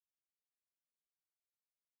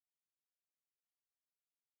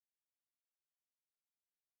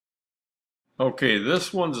Okay,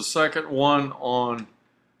 this one's the second one on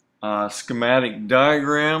schematic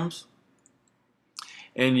diagrams.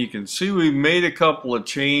 And you can see we've made a couple of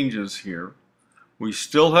changes here. We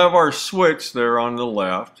still have our switch there on the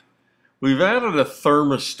left. We've added a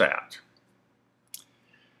thermostat.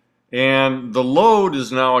 And the load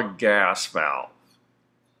is now a gas valve.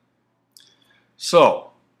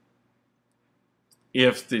 So,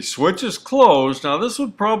 if the switch is closed, now this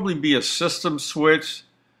would probably be a system switch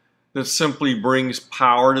that simply brings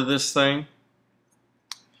power to this thing.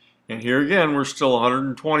 And here again, we're still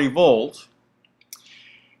 120 volts.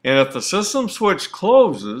 And if the system switch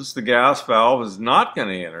closes, the gas valve is not going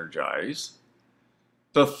to energize.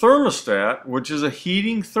 The thermostat, which is a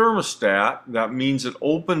heating thermostat, that means it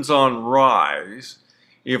opens on rise.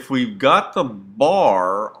 If we've got the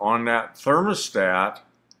bar on that thermostat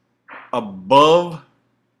above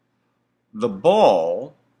the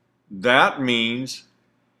ball, that means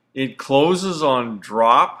it closes on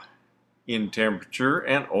drop in temperature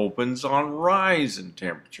and opens on rise in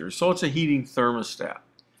temperature. So it's a heating thermostat.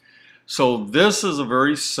 So this is a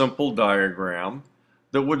very simple diagram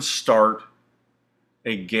that would start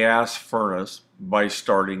a gas furnace by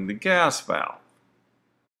starting the gas valve.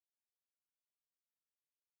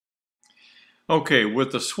 Okay,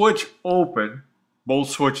 with the switch open, both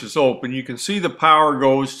switches open, you can see the power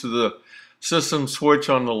goes to the system switch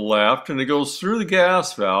on the left and it goes through the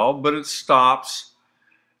gas valve, but it stops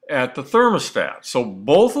at the thermostat. So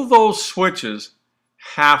both of those switches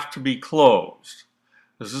have to be closed.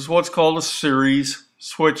 This is what's called a series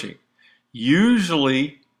switching.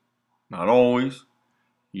 Usually, not always,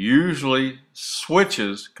 usually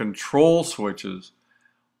switches, control switches,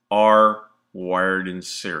 are wired in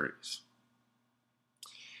series.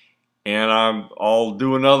 And I'll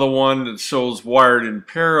do another one that shows wired in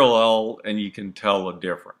parallel and you can tell the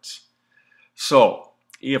difference. So,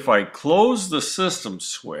 if I close the system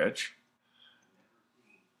switch,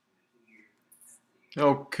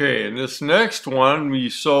 okay, in this next one we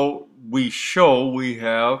show we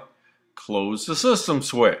have closed the system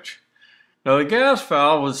switch. Now the gas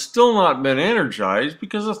valve has still not been energized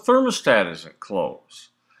because the thermostat isn't closed.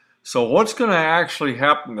 So what's going to actually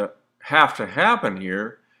have to happen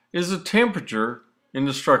here is the temperature in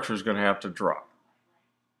the structure is going to have to drop.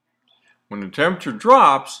 When the temperature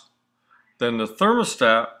drops, then the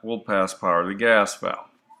thermostat will pass power to the gas valve.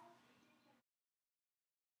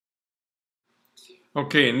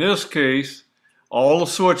 Okay, in this case, all the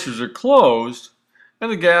switches are closed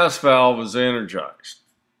and the gas valve is energized.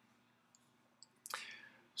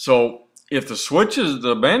 So if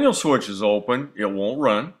the manual switch is open, it won't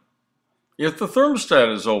run. If the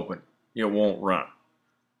thermostat is open, it won't run.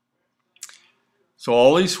 So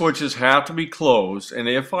all these switches have to be closed, and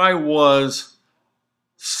if I was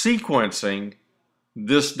sequencing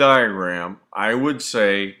this diagram, I would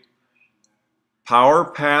say power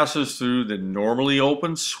passes through the normally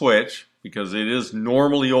open switch, because it is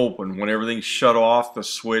normally open. When everything's shut off, the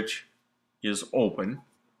switch is open.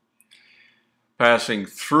 Passing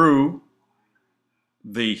through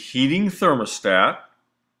the heating thermostat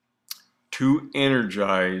to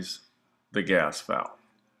energize the gas valve.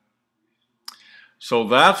 So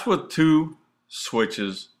that's with two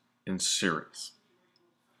switches in series.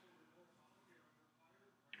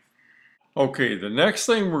 Okay, the next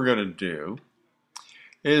thing we're going to do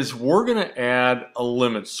is we're going to add a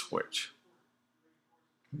limit switch,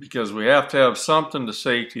 because we have to have something to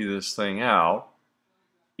safety this thing out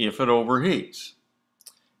if it overheats,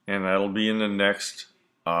 and that'll be in the next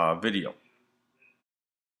video.